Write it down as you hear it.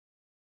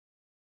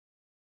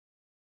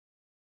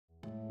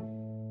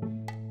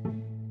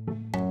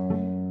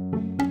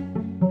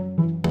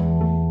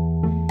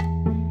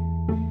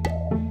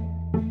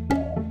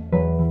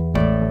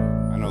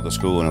a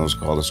school when it was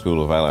called the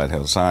School of Allied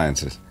Health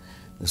Sciences.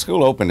 The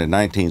school opened in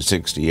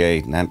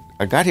 1968, and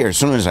I got here as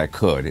soon as I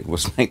could. It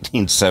was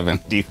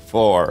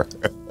 1974.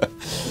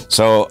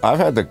 So I've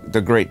had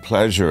the great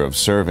pleasure of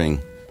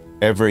serving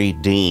every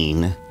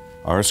dean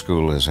our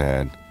school has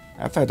had.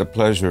 I've had the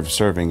pleasure of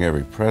serving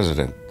every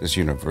president this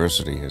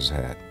university has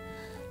had.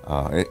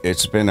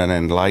 It's been an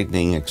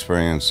enlightening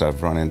experience.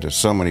 I've run into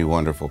so many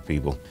wonderful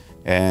people.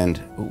 And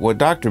what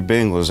Dr.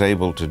 Bing was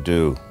able to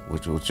do,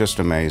 which was just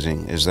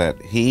amazing, is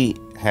that he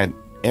had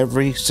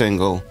every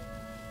single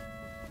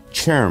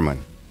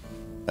chairman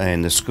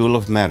in the School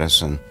of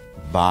Medicine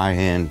buy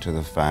into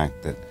the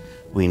fact that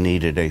we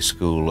needed a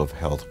school of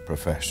health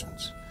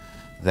professions,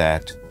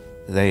 that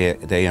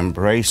they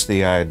embraced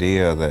the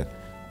idea that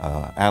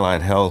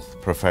allied health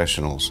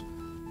professionals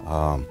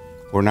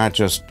were not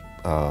just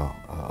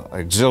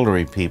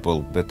auxiliary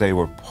people, but they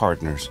were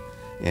partners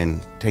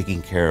in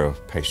taking care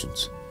of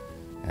patients.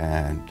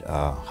 And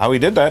how he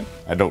did that,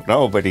 I don't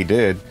know, but he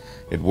did.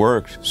 It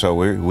worked. So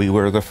we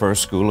were the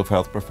first school of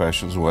health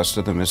professions west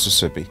of the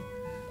Mississippi,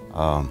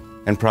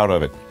 and proud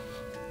of it.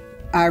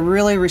 I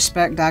really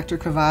respect Dr.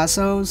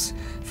 Cavazos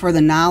for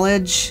the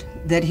knowledge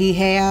that he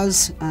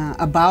has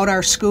about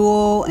our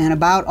school and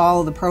about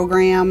all of the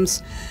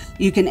programs.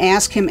 You can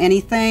ask him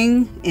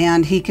anything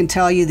and he can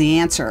tell you the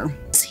answer.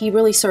 He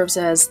really serves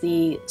as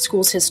the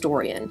school's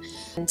historian.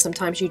 And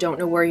sometimes you don't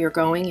know where you're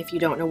going if you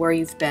don't know where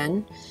you've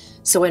been.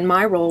 So in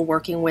my role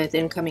working with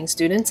incoming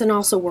students and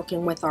also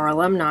working with our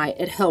alumni,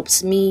 it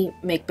helps me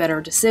make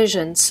better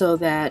decisions so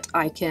that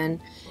I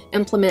can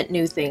implement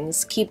new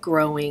things, keep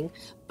growing,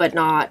 but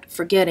not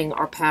forgetting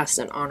our past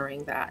and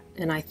honoring that.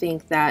 And I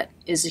think that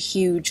is a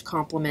huge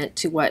compliment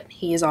to what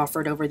he has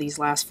offered over these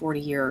last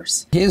 40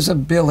 years. His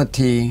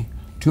ability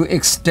to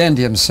extend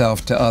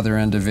himself to other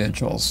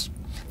individuals.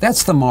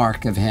 That's the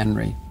mark of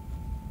Henry.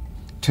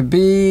 To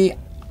be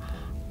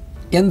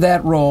in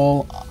that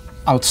role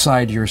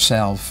outside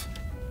yourself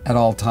at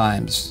all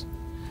times.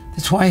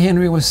 That's why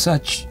Henry was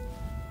such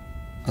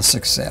a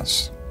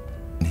success.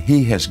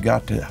 He has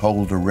got to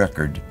hold a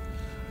record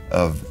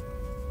of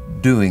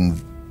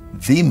doing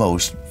the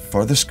most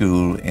for the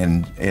school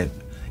and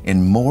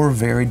in more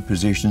varied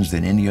positions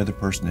than any other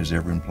person has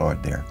ever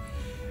employed there.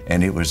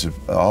 And it was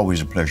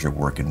always a pleasure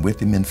working with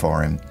him and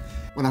for him.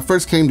 When I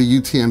first came to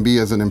UTMB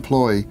as an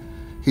employee,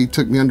 he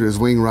took me under his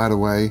wing right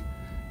away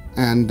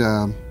and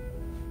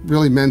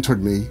really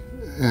mentored me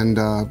and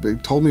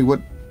told me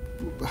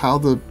how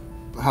the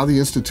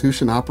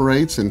institution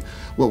operates and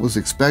what was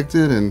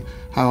expected and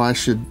how I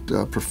should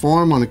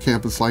perform on a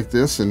campus like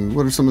this and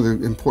what are some of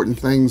the important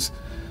things.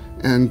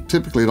 And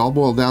typically it all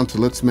boiled down to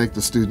let's make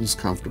the students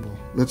comfortable.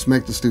 Let's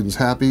make the students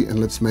happy and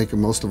let's make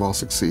them most of all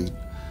succeed.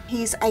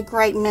 He's a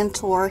great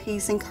mentor.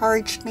 He's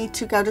encouraged me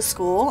to go to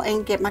school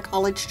and get my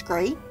college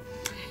degree.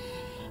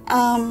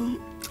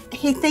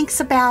 He thinks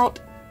about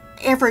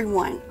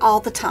everyone all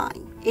the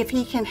time. If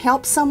he can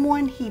help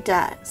someone, he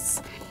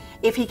does.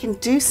 If he can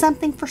do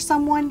something for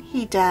someone,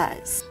 he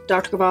does.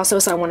 Dr.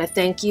 Cavazos, I want to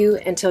thank you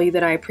and tell you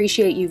that I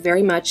appreciate you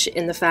very much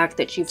in the fact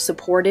that you've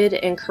supported,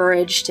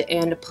 encouraged,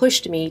 and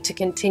pushed me to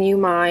continue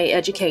my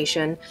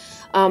education.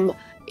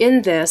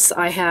 In this,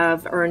 I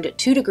have earned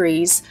 2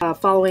 degrees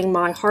following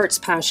my heart's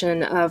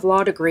passion of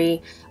law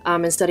degree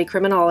and study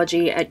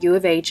criminology at U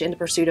of H in the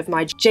pursuit of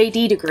my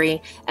JD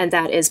degree, and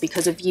that is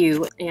because of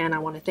you. And I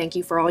want to thank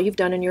you for all you've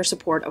done and your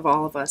support of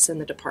all of us in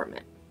the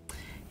department.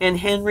 And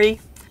Henry,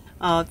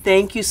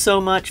 thank you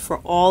so much for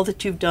all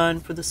that you've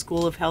done for the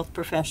School of Health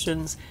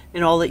Professions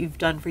and all that you've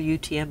done for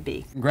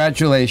UTMB.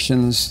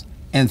 Congratulations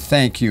and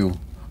thank you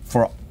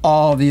for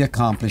all the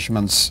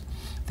accomplishments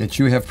that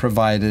you have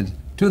provided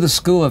to the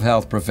School of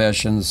Health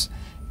Professions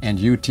and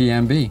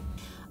UTMB.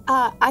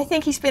 I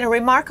think he's been a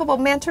remarkable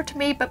mentor to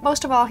me, but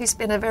most of all, he's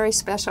been a very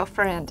special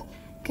friend.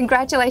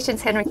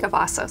 Congratulations, Henry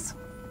Cavazos.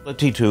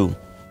 Ability to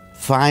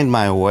find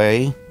my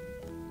way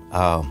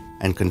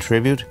and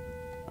contribute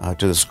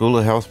to the School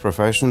of Health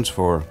Professions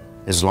for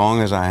as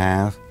long as I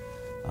have,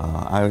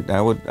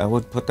 I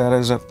would put that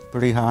as a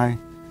pretty high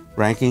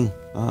ranking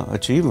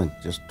achievement.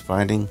 Just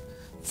finding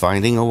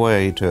a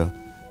way to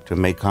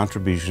make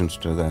contributions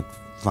to that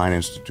fine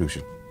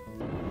institution.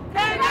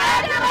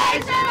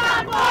 Congratulations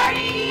on 40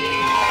 years!